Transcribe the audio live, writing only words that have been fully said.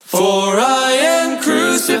For I am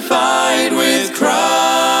crucified with Christ,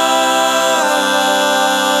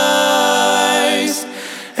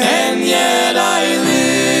 and yet I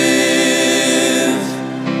live.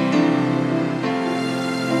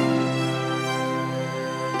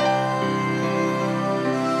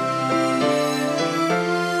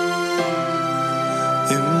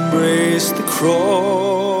 Embrace the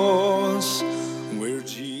cross where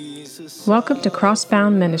Jesus... Welcome to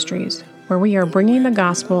Crossbound Ministries, where we are bringing the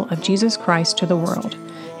gospel of Jesus Christ to the world,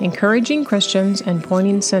 encouraging Christians and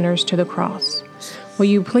pointing sinners to the cross. Will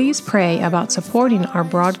you please pray about supporting our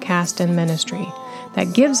broadcast and ministry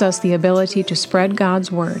that gives us the ability to spread God's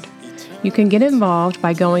word? You can get involved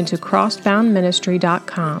by going to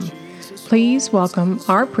crossboundministry.com. Please welcome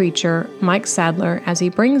our preacher, Mike Sadler, as he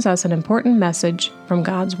brings us an important message from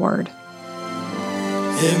God's word.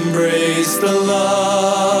 Embrace the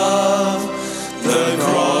love the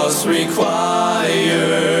cross requires.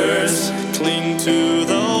 Cling to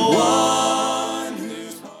the one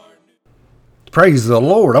whose heart... Praise the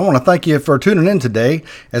Lord. I want to thank you for tuning in today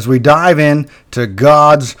as we dive into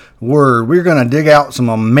God's Word. We're going to dig out some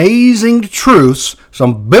amazing truths,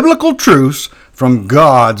 some biblical truths from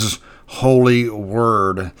God's Holy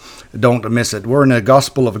Word. Don't miss it. We're in the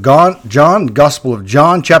Gospel of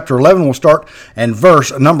John, chapter 11. We'll start in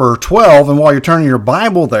verse number 12. And while you're turning your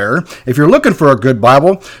Bible there, if you're looking for a good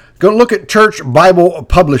Bible, go look at Church Bible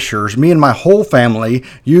Publishers. Me and my whole family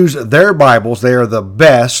use their Bibles. They are the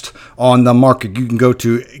best on the market. You can go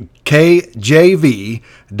to kjv.com.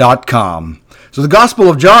 So the Gospel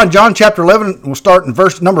of John chapter 11, we'll start in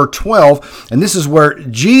verse number 12, and this is where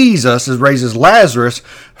Jesus raises Lazarus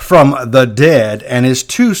from the dead, and his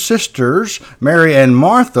two sisters, Mary and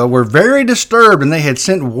Martha, were very disturbed, and they had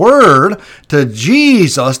sent word to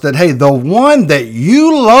Jesus that, hey, the one that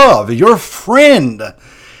you love, your friend,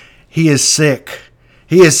 he is sick.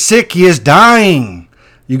 He is sick. He is dying.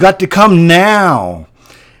 You got to come now.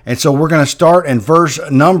 And so we're going to start in verse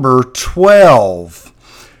number 12.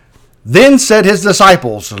 Then said his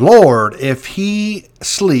disciples, Lord, if he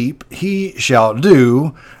sleep, he shall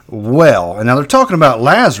do well. And now they're talking about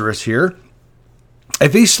Lazarus here.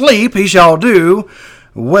 If he sleep, he shall do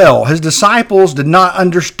well. His disciples did not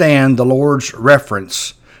understand the Lord's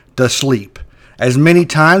reference to sleep. As many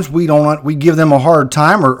times we give them a hard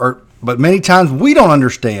time, but many times we don't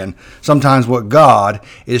understand sometimes what God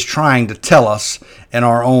is trying to tell us in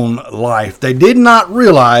our own life. They did not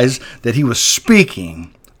realize that he was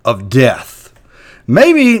speaking of death.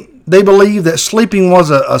 Maybe they believed that sleeping was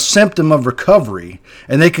a symptom of recovery,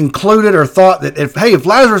 and they concluded or thought that if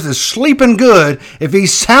Lazarus is sleeping good, if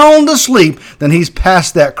he's sound asleep, then he's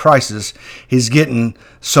past that crisis. He's getting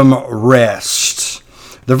some rest.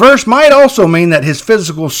 The verse might also mean that his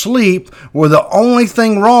physical sleep were the only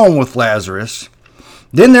thing wrong with Lazarus.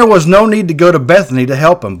 Then there was no need to go to Bethany to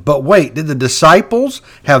help him. But wait, did the disciples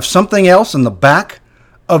have something else in the back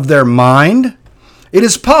of their mind? It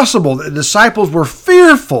is possible that the disciples were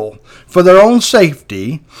fearful for their own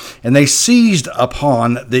safety, and they seized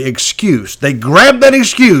upon the excuse. They grabbed that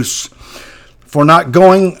excuse for not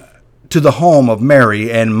going to the home of Mary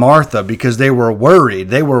and Martha because they were worried.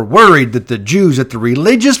 They were worried that the Jews, that the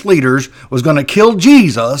religious leaders was going to kill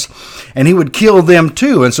Jesus, and he would kill them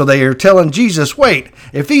too. And so they are telling Jesus, wait,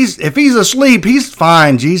 if he's asleep, he's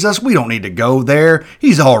fine, Jesus. We don't need to go there.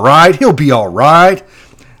 He's all right. He'll be all right.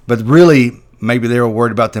 But really, maybe they were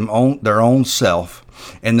worried about their own self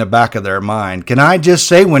in the back of their mind. Can I just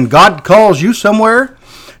say, when God calls you somewhere,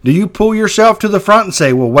 do you pull yourself to the front and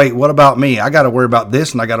say, well, wait, what about me? I got to worry about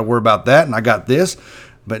this, and I got to worry about that, and I got this.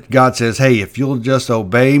 But God says, hey, if you'll just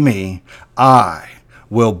obey me, I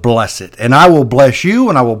will bless it. And I will bless you,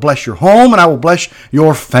 and I will bless your home, and I will bless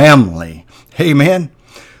your family. Amen.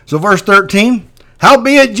 So verse 13,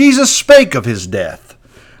 howbeit Jesus spake of his death.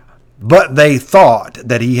 But they thought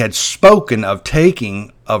that he had spoken of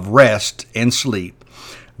taking of rest and sleep.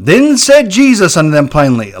 Then said Jesus unto them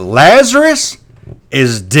plainly, Lazarus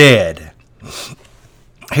is dead.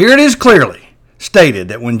 Here it is clearly stated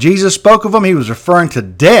that when Jesus spoke of him, he was referring to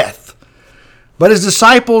death. But his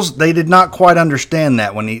disciples, they did not quite understand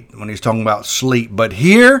that when he's talking about sleep. But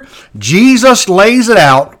here, Jesus lays it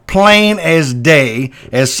out plain as day,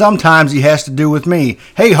 as sometimes he has to do with me.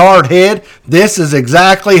 Hey, hardhead, this is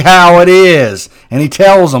exactly how it is. And he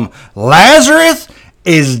tells them, Lazarus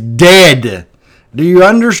is dead. Do you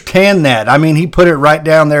understand that? I mean, he put it right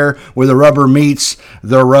down there where the rubber meets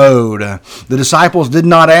the road. The disciples did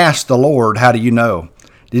not ask the Lord, how do you know?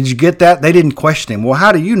 Did you get that? They didn't question him. Well,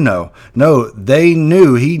 how do you know? No, they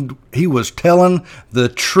knew he was telling the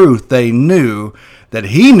truth. They knew that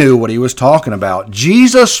he knew what he was talking about.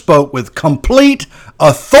 Jesus spoke with complete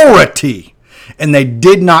authority, and they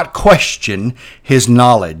did not question his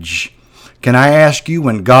knowledge. Can I ask you,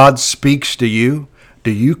 when God speaks to you, do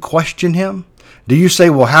you question him? Do you say,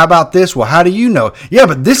 well, how about this? Well, how do you know? Yeah,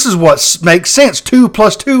 but this is what makes sense. 2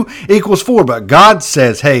 + 2 = 4. But God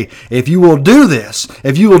says, hey, if you will do this,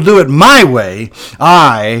 if you will do it my way,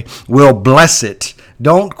 I will bless it.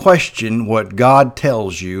 Don't question what God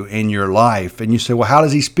tells you in your life. And you say, well, how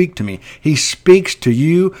does he speak to me? He speaks to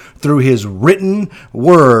you through his written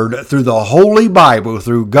word, through the Holy Bible,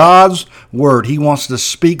 through God's word. He wants to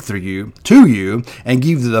speak through you, to you, and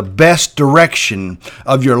give you the best direction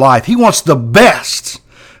of your life. He wants the best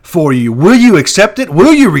for you. Will you accept it?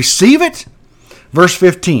 Will you receive it? Verse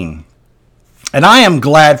 15, and I am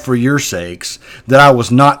glad for your sakes that I was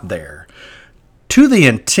not there, to the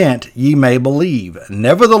intent ye may believe.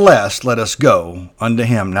 Nevertheless, let us go unto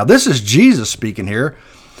him. Now, this is Jesus speaking here.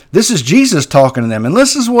 This is Jesus talking to them. And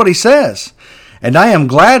this is what he says. And I am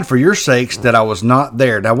glad for your sakes that I was not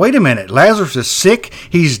there. Now, wait a minute. Lazarus is sick.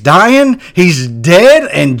 He's dying. He's dead.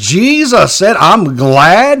 And Jesus said, I'm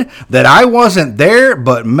glad that I wasn't there.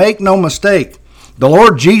 But make no mistake, the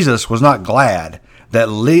Lord Jesus was not glad that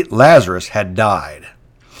Lazarus had died.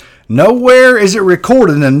 Nowhere is it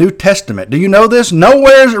recorded in the New Testament. Do you know this?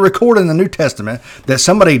 Nowhere is it recorded in the New Testament that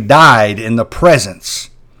somebody died in the presence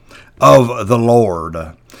of the Lord.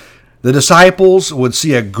 The disciples would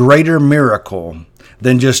see a greater miracle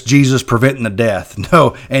than just Jesus preventing the death.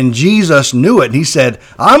 No, and Jesus knew it. And he said,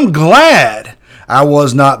 I'm glad I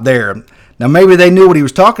was not there. Now, maybe they knew what he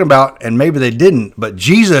was talking about, and maybe they didn't, but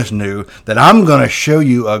Jesus knew that I'm going to show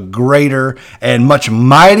you a greater and much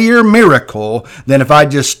mightier miracle than if I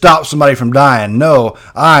just stop somebody from dying. No,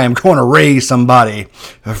 I am going to raise somebody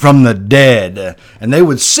from the dead. And they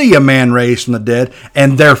would see a man raised from the dead,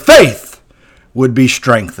 and their faith would be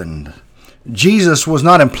strengthened. Jesus was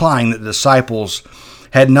not implying that the disciples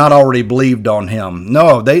had not already believed on him.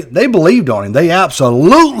 No, they believed on him. They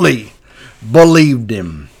absolutely believed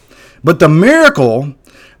him. But the miracle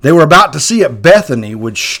they were about to see at Bethany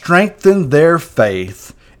would strengthen their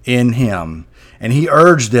faith in him. And he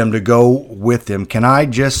urged them to go with him. Can I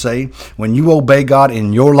just say, when you obey God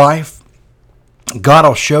in your life, God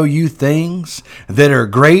will show you things that are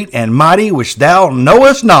great and mighty, which thou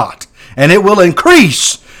knowest not. And it will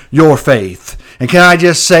increase your faith. And can I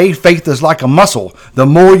just say, faith is like a muscle. The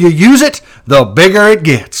more you use it, the bigger it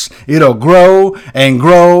gets. It'll grow and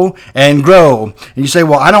grow and grow. And you say,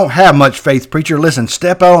 well, I don't have much faith, preacher. Listen,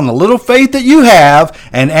 step out on the little faith that you have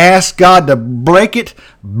and ask God to break it,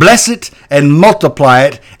 bless it, and multiply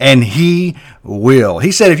it, and he will.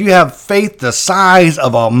 He said if you have faith the size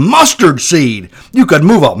of a mustard seed, you could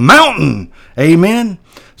move a mountain. Amen?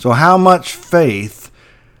 So how much faith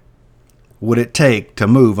would it take to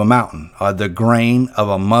move a mountain? The grain of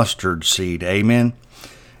a mustard seed. Amen?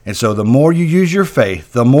 And so the more you use your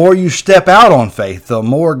faith, the more you step out on faith, the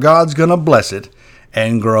more God's going to bless it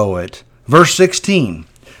and grow it. Verse 16.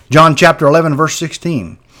 John chapter 11, verse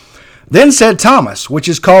 16. Then said Thomas, which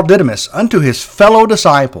is called Didymus, unto his fellow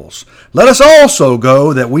disciples, let us also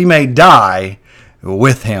go that we may die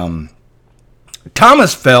with him.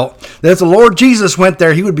 Thomas felt that if the Lord Jesus went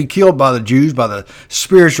there, he would be killed by the Jews, by the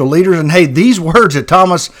spiritual leaders. And hey, these words that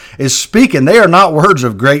Thomas is speaking, they are not words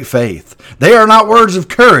of great faith. They are not words of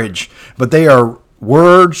courage, but they are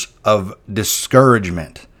words of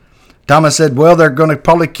discouragement. Thomas said, well, they're going to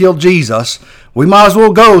probably kill Jesus. We might as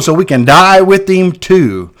well go so we can die with him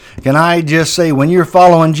too. Can I just say, when you're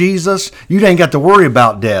following Jesus, you ain't got to worry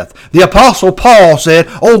about death. The Apostle Paul said,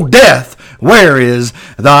 oh, death, where is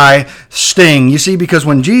thy sting? You see, because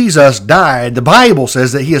when Jesus died, the Bible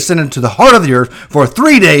says that he ascended to the heart of the earth for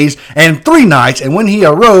 3 days and 3 nights. And when he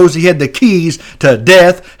arose, he had the keys to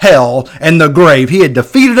death, hell, and the grave. He had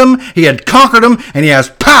defeated them, he had conquered them, and he has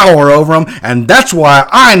power over them. And that's why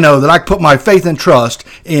I know that I put my faith and trust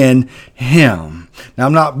in him. Now,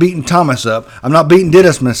 I'm not beating Thomas up. I'm not beating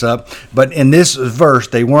Didymus up. But in this verse,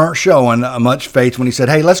 they weren't showing much faith when he said,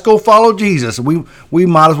 hey, let's go follow Jesus. We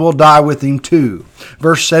might as well die with him too.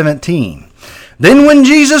 Verse 17. Then when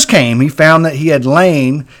Jesus came, he found that he had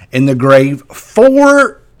lain in the grave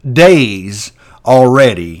 4 days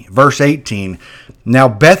already. Verse 18. Now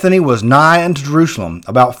Bethany was nigh unto Jerusalem,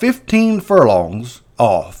 about 15 furlongs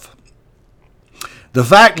off. The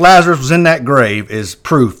fact Lazarus was in that grave is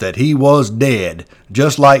proof that he was dead,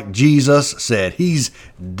 just like Jesus said. He's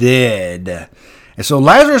dead. And so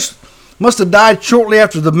Lazarus must have died shortly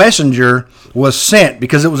after the messenger was sent,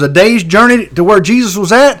 because it was a day's journey to where Jesus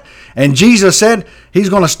was at. And Jesus said he's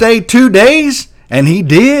going to stay 2 days, and he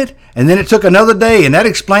did. And then it took another day, and that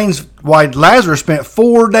explains why Lazarus spent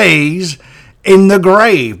 4 days in the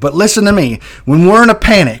grave. But listen to me, when we're in a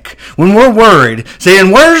panic, when we're worried,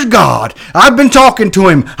 saying, where's God? I've been talking to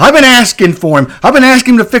him. I've been asking for him. I've been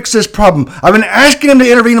asking him to fix this problem. I've been asking him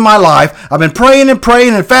to intervene in my life. I've been praying and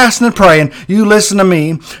praying and fasting and praying. You listen to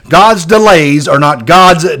me. God's delays are not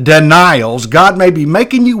God's denials. God may be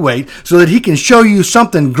making you wait so that he can show you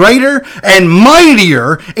something greater and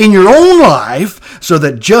mightier in your own life, so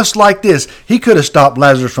that just like this, he could have stopped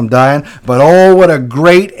Lazarus from dying, but oh, what a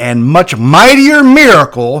great and much mightier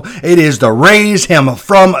miracle it is to raise him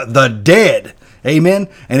from the dead. Amen.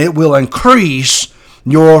 And it will increase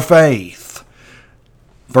your faith.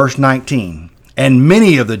 Verse 19. And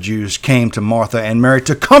many of the Jews came to Martha and Mary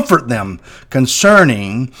to comfort them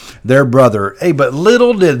concerning their brother. Hey, but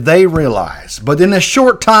little did they realize, but in a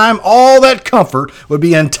short time, all that comfort would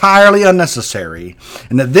be entirely unnecessary,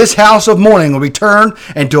 and that this house of mourning will be turned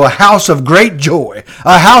into a house of great joy,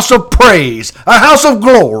 a house of praise, a house of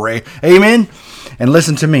glory. Amen. And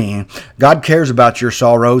listen to me, God cares about your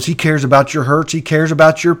sorrows. He cares about your hurts. He cares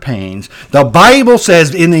about your pains. The Bible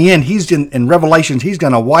says in the end, in Revelations, he's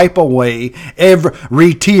going to wipe away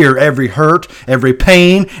every tear, every hurt, every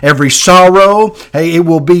pain, every sorrow. Hey, it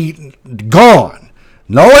will be gone,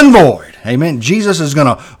 null and void. Amen. Jesus is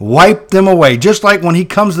going to wipe them away. Just like when he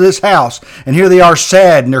comes to this house and here they are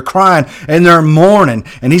sad and they're crying and they're mourning,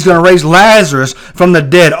 and he's going to raise Lazarus from the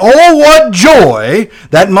dead. Oh, what joy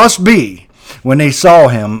that must be when they saw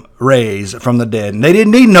him raised from the dead. And they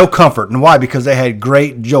didn't need no comfort. And why? Because they had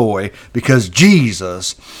great joy because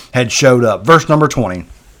Jesus had showed up. Verse number 20.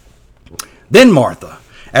 Then Martha,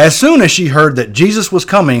 as soon as she heard that Jesus was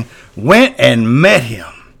coming, went and met him.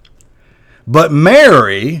 But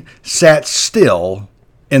Mary sat still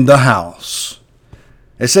in the house.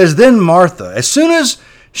 It says, then Martha, as soon as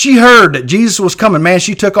she heard that Jesus was coming, man,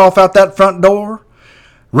 she took off out that front door,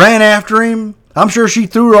 ran after him. I'm sure she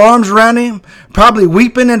threw her arms around him, probably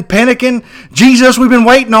weeping and panicking. Jesus, we've been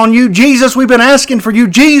waiting on you. Jesus, we've been asking for you.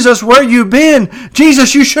 Jesus, where you been?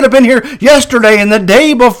 Jesus, you should have been here yesterday and the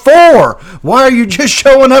day before. Why are you just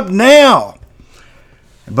showing up now?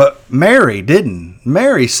 But Mary didn't.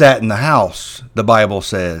 Mary sat in the house, the Bible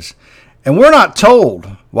says. And we're not told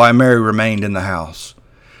why Mary remained in the house.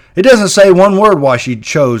 It doesn't say one word why she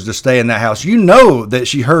chose to stay in that house. You know that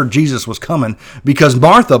she heard Jesus was coming because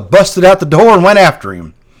Martha busted out the door and went after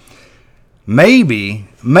him. Maybe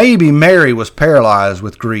Mary was paralyzed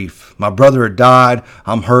with grief. My brother had died.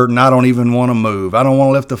 I'm hurting. I don't even want to move. I don't want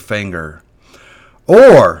to lift a finger.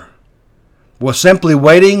 Or was simply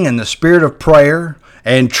waiting in the spirit of prayer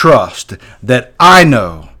and trust that I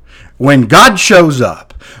know when God shows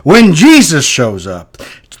up, when Jesus shows up,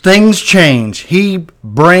 things change. He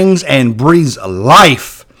brings and breathes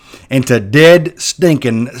life into dead,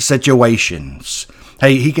 stinking situations.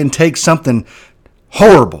 Hey, he can take something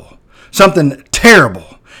horrible, something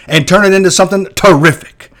terrible, and turn it into something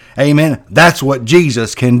terrific. Amen. That's what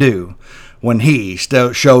Jesus can do when he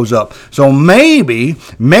shows up. So maybe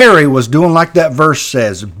Mary was doing like that verse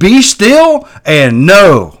says, be still and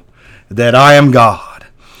know that I am God.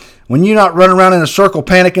 When you're not running around in a circle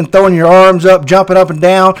panicking, throwing your arms up, jumping up and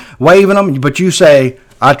down, waving them, but you say,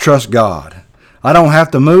 I trust God. I don't have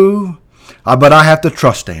to move, but I have to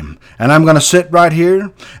trust him. And I'm going to sit right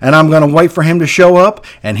here, and I'm going to wait for him to show up,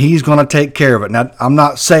 and he's going to take care of it. Now, I'm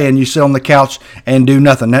not saying you sit on the couch and do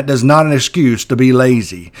nothing. That is not an excuse to be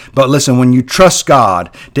lazy. But listen, when you trust God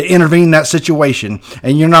to intervene in that situation,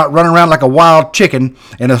 and you're not running around like a wild chicken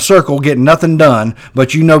in a circle getting nothing done,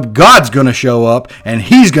 but you know God's going to show up, and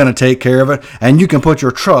he's going to take care of it, and you can put your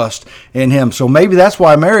trust in him. So maybe that's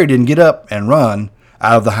why Mary didn't get up and run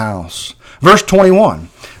out of the house. Verse 21,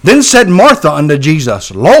 then said Martha unto Jesus,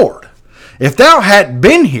 Lord, if thou hadst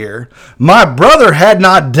been here, my brother had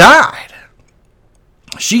not died.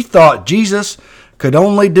 She thought Jesus could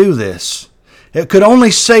only do this. It could only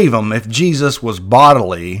save him if Jesus was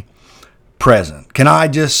bodily present. Can I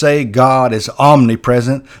just say God is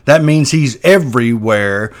omnipresent? That means he's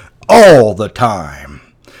everywhere all the time.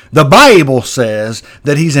 The Bible says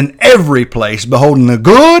that he's in every place, beholding the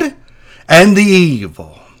good and the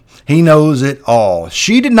evil. He knows it all.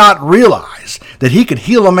 She did not realize that he could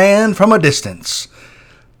heal a man from a distance,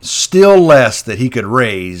 still less that he could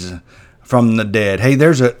raise from the dead. Hey,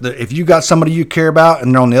 if you got somebody you care about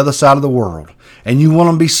and they're on the other side of the world and you want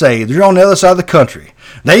them to be saved, they're on the other side of the country.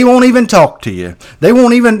 They won't even talk to you.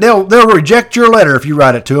 They'll reject your letter if you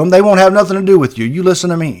write it to them. They won't have nothing to do with you. You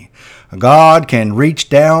listen to me. God can reach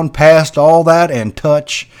down past all that and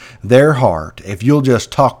touch their heart if you'll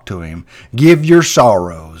just talk to him. Give your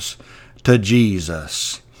sorrows to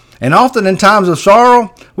Jesus. And often in times of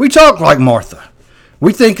sorrow, we talk like Martha.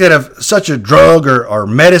 We think that if such a drug or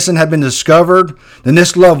medicine had been discovered, then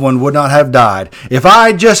this loved one would not have died. If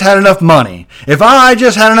I just had enough money, if I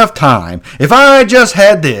just had enough time, if I just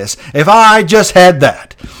had this, if I just had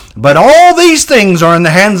that. But all these things are in the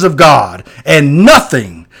hands of God, and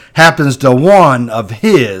nothing happens to one of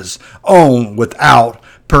His own without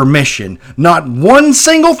permission. Not one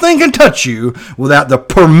single thing can touch you without the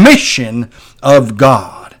permission of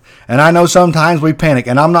God. And I know sometimes we panic,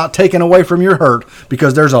 and I'm not taking away from your hurt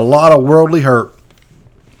because there's a lot of worldly hurt.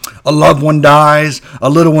 A loved one dies, a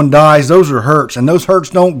little one dies. Those are hurts, and those hurts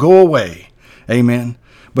don't go away. Amen.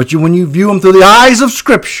 But when you view them through the eyes of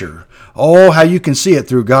Scripture, oh, how you can see it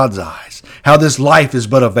through God's eyes. How this life is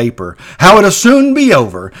but a vapor. How it'll soon be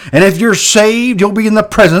over. And if you're saved, you'll be in the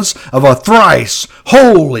presence of a thrice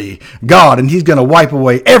holy God, and He's going to wipe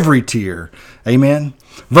away every tear. Amen.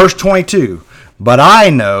 Verse 22. But I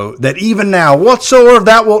know that even now, whatsoever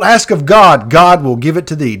thou wilt ask of God, God will give it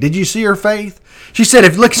to thee. Did you see her faith? She said,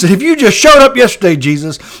 if you just showed up yesterday,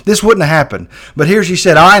 Jesus, this wouldn't have happened. But here she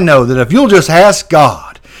said, I know that if you'll just ask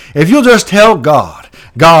God, if you'll just tell God,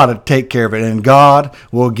 God will take care of it, and God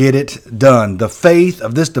will get it done. The faith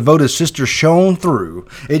of this devoted sister shone through.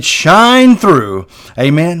 It shined through.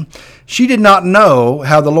 Amen. She did not know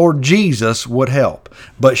how the Lord Jesus would help,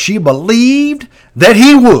 but she believed that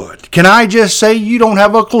He would. Can I just say, you don't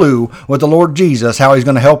have a clue with the Lord Jesus how He's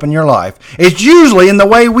going to help in your life. It's usually in the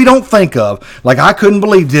way we don't think of. Like, I couldn't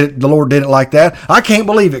believe that the Lord did it like that. I can't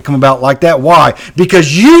believe it come about like that. Why?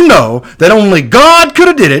 Because you know that only God could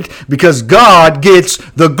have did it, because God gets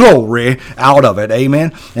the glory out of it.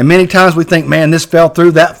 Amen. And many times we think, man, this fell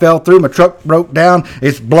through, that fell through, my truck broke down,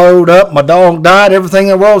 it's blowed up, my dog died, everything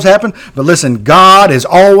in the world's happened. But listen, God is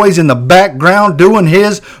always in the background doing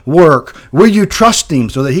His work. Will you trust Him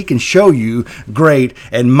so that He can show you great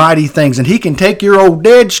and mighty things, and He can take your old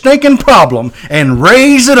dead stinking problem and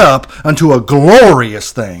raise it up unto a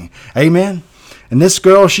glorious thing? Amen. And this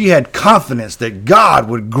girl, she had confidence that God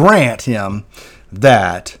would grant him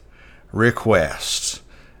that request.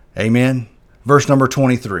 Amen. Verse number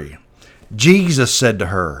 23. Jesus said to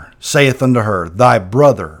her, saith unto her, thy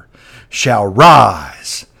brother shall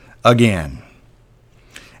rise again.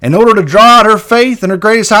 In order to draw out her faith and her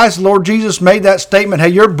greatest heights, the Lord Jesus made that statement, hey,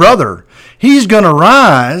 your brother, he's going to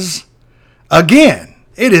rise again.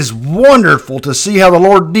 It is wonderful to see how the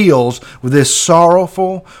Lord deals with this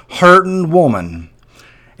sorrowful, hurting woman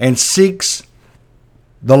and seeks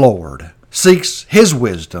the Lord, seeks His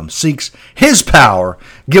wisdom, seeks His power,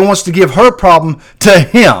 wants to give her problem to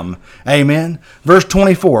Him. Amen. Verse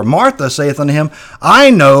 24, Martha saith unto Him, I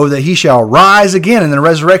know that He shall rise again in the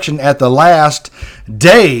resurrection at the last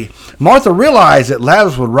day. Martha realized that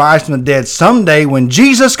Lazarus would rise from the dead someday when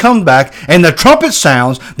Jesus comes back and the trumpet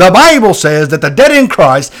sounds. The Bible says that the dead in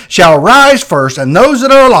Christ shall rise first, and those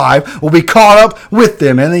that are alive will be caught up with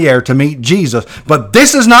them in the air to meet Jesus. But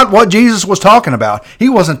this is not what Jesus was talking about. He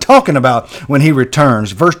wasn't talking about when He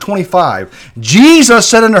returns. Verse 25, Jesus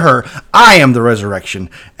said unto her, I am the resurrection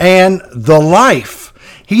and the life.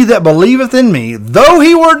 He that believeth in me, though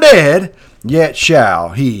he were dead, yet shall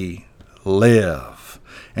he live.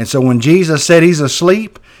 And so when Jesus said He's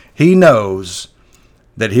asleep, He knows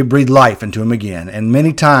that He breathed life into him again. And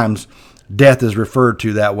many times death is referred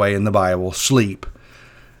to that way in the Bible, sleep.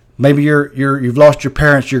 Maybe you've lost your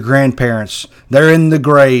parents, your grandparents. They're in the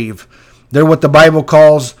grave. They're what the Bible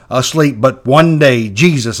calls asleep. But one day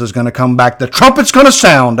Jesus is going to come back. The trumpet's going to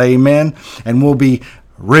sound, amen, and we'll be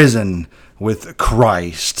risen with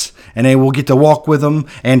Christ. And they will get to walk with them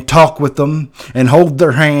and talk with them and hold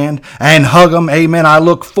their hand and hug them. Amen. I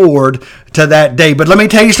look forward to that day. But let me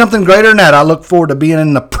tell you something greater than that. I look forward to being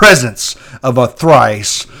in the presence of a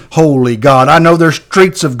thrice holy God. I know there's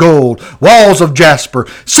streets of gold, walls of jasper,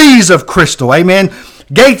 seas of crystal. Amen.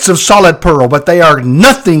 Gates of solid pearl, but they are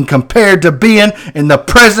nothing compared to being in the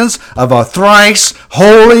presence of a thrice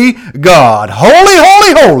holy God. Holy,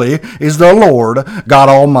 holy, holy is the Lord God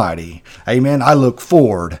Almighty. Amen. I look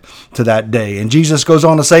forward to that day. And Jesus goes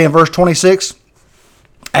on to say in verse 26,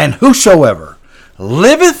 and whosoever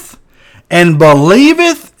liveth and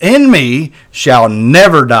believeth in me shall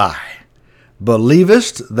never die.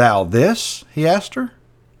 Believest thou this? He asked her.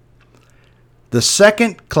 The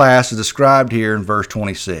second class is described here in verse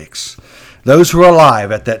 26. Those who are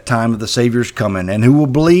alive at that time of the Savior's coming, and who will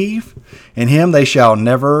believe in Him, they shall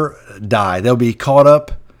never die. They'll be caught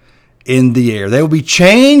up in the air. They will be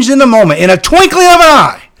changed in a moment, in a twinkling of an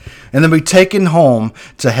eye, and they'll be taken home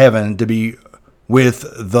to heaven to be with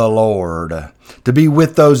the Lord, to be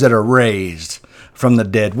with those that are raised from the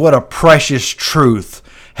dead. What a precious truth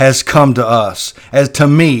has come to us, as to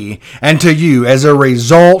me and to you, as a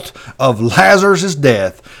result of Lazarus'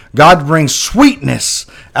 death. God brings sweetness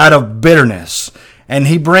out of bitterness, and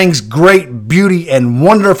he brings great beauty and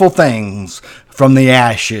wonderful things from the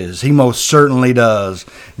ashes. He most certainly does.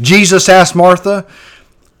 Jesus asked Martha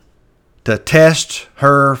to test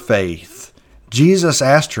her faith. Jesus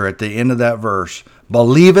asked her at the end of that verse,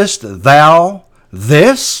 "Believest thou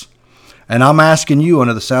this?" And I'm asking you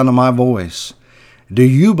under the sound of my voice, do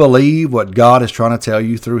you believe what God is trying to tell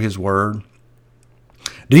you through his word?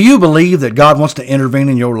 Do you believe that God wants to intervene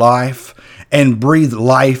in your life and breathe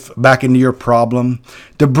life back into your problem?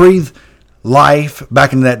 To breathe life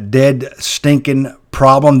back into that dead, stinking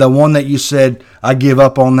problem, the one that you said, I give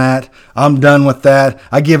up on that. I'm done with that.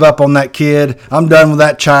 I give up on that kid. I'm done with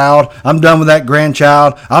that child. I'm done with that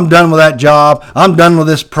grandchild. I'm done with that job. I'm done with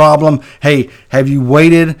this problem. Hey, have you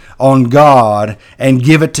waited on God and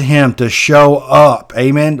give it to him to show up?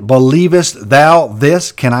 Amen. Believest thou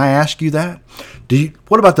this? Can I ask you that?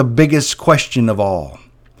 What about the biggest question of all?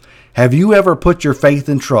 Have you ever put your faith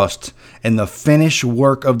and trust in the finished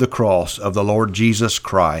work of the cross of the Lord Jesus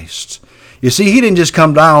Christ? You see, he didn't just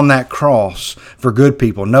come down on that cross for good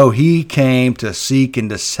people. No, he came to seek and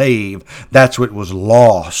to save. That's what was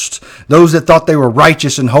lost. Those that thought they were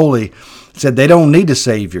righteous and holy said they don't need a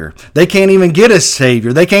Savior. They can't even get a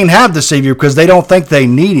Savior. They can't have the Savior because they don't think they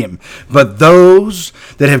need him. But those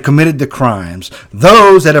that have committed the crimes,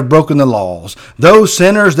 those that have broken the laws, those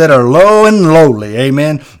sinners that are low and lowly,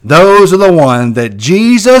 amen, those are the ones that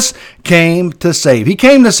Jesus came to save. He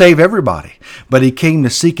came to save everybody, but he came to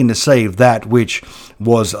seek and to save that which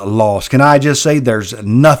was lost. Can I just say there's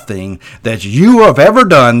nothing that you have ever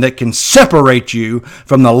done that can separate you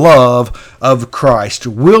from the love of Christ?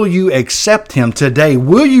 Will you accept him today?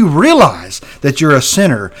 Will you realize that you're a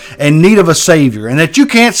sinner in need of a Savior and that you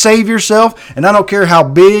can't save yourself? And I don't care how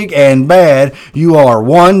big and bad you are,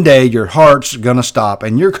 one day your heart's going to stop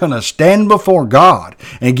and you're going to stand before God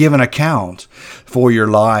and give an account for your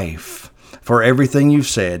life, for everything you've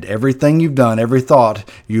said, everything you've done, every thought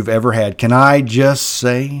you've ever had. Can I just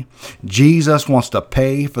say, Jesus wants to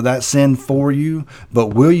pay for that sin for you, but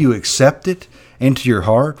will you accept it into your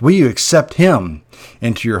heart? Will you accept him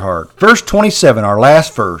into your heart? Verse 27, our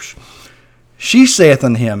last verse. She saith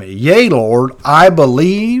unto him, Yea, Lord, I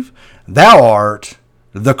believe thou art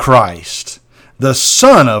the Christ, the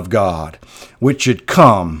Son of God, which should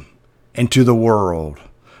come into the world.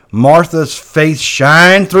 Martha's faith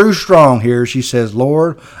shined through strong here. She says,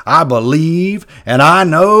 Lord, I believe and I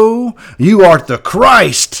know you art the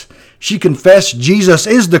Christ. She confessed Jesus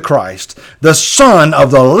is the Christ, the Son of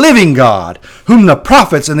the living God, whom the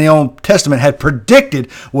prophets in the Old Testament had predicted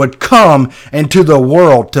would come into the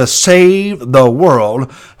world to save the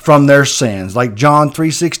world from their sins. Like John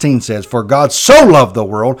 3:16 says, For God so loved the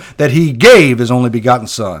world that he gave his only begotten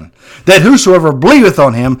Son, that whosoever believeth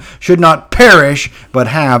on him should not perish, but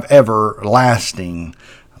have everlasting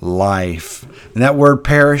life. And that word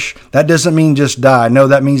perish, that doesn't mean just die. No,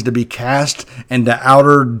 that means to be cast into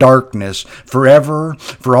outer darkness forever,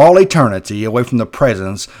 for all eternity, away from the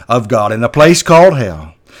presence of God in a place called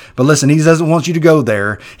hell. But listen, he doesn't want you to go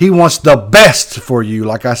there. He wants the best for you.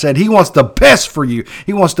 Like I said, he wants the best for you.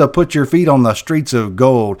 He wants to put your feet on the streets of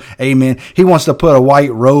gold. Amen. He wants to put a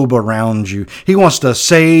white robe around you. He wants to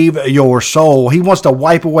save your soul. He wants to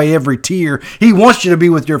wipe away every tear. He wants you to be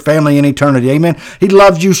with your family in eternity. Amen. He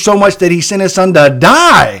loves you so much that he sent his Son to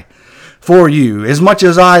die for you. As much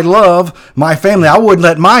as I love my family, I wouldn't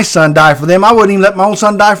let my son die for them. I wouldn't even let my own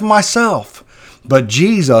son die for myself. But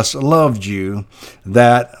Jesus loved you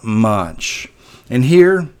that much. And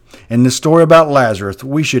here, in the story about Lazarus,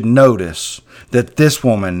 we should notice that this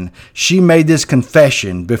woman, she made this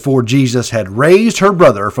confession before Jesus had raised her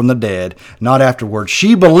brother from the dead, not afterwards.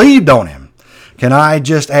 She believed on him. Can I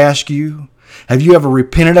just ask you, have you ever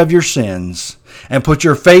repented of your sins and put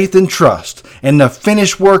your faith and trust in the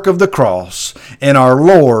finished work of the cross in our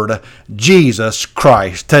Lord Jesus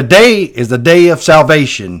Christ? Today is the day of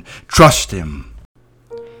salvation. Trust him.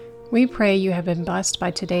 We pray you have been blessed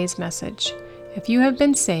by today's message. If you have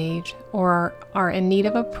been saved or are in need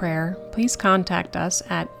of a prayer, please contact us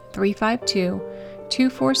at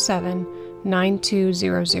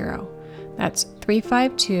 352-247-9200. That's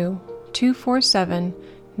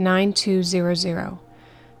 352-247-9200.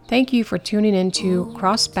 Thank you for tuning into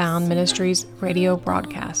Crossbound Ministries radio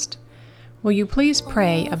broadcast. Will you please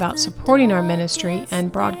pray about supporting our ministry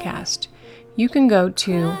and broadcast? You can go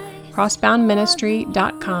to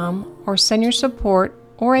crossboundministry.com or send your support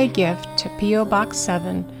or a gift to P.O. Box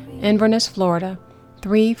 7, Inverness, Florida,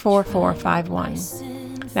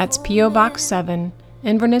 34451. That's P.O. Box 7,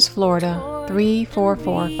 Inverness, Florida,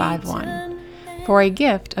 888-344-51. For a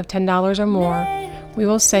gift of $10 or more, we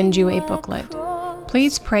will send you a booklet.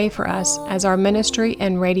 Please pray for us as our ministry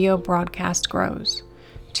and radio broadcast grows.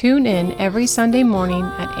 Tune in every Sunday morning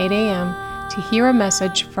at 8 a.m. to hear a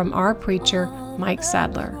message from our preacher, Mike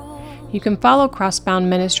Sadler. You can follow Crossbound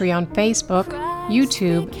Ministry on Facebook,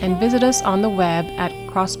 YouTube, and visit us on the web at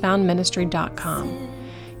crossboundministry.com.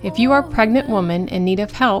 If you are a pregnant woman in need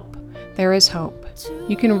of help, there is hope.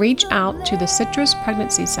 You can reach out to the Citrus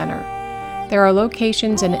Pregnancy Center. There are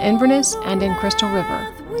locations in Inverness and in Crystal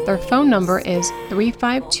River. Their phone number is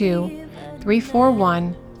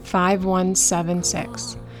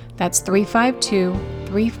 352-341-5176. That's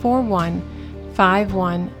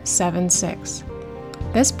 352-341-5176.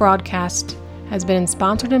 This broadcast has been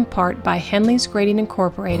sponsored in part by Henley's Grading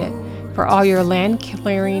Incorporated for all your land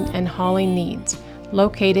clearing and hauling needs,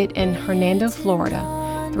 located in Hernando, Florida,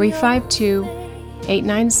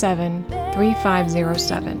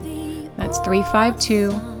 352-897-3507. That's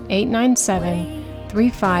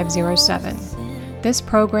 352-897-3507. This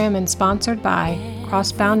program is sponsored by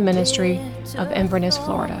Crossbound Ministry of Inverness,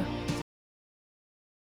 Florida.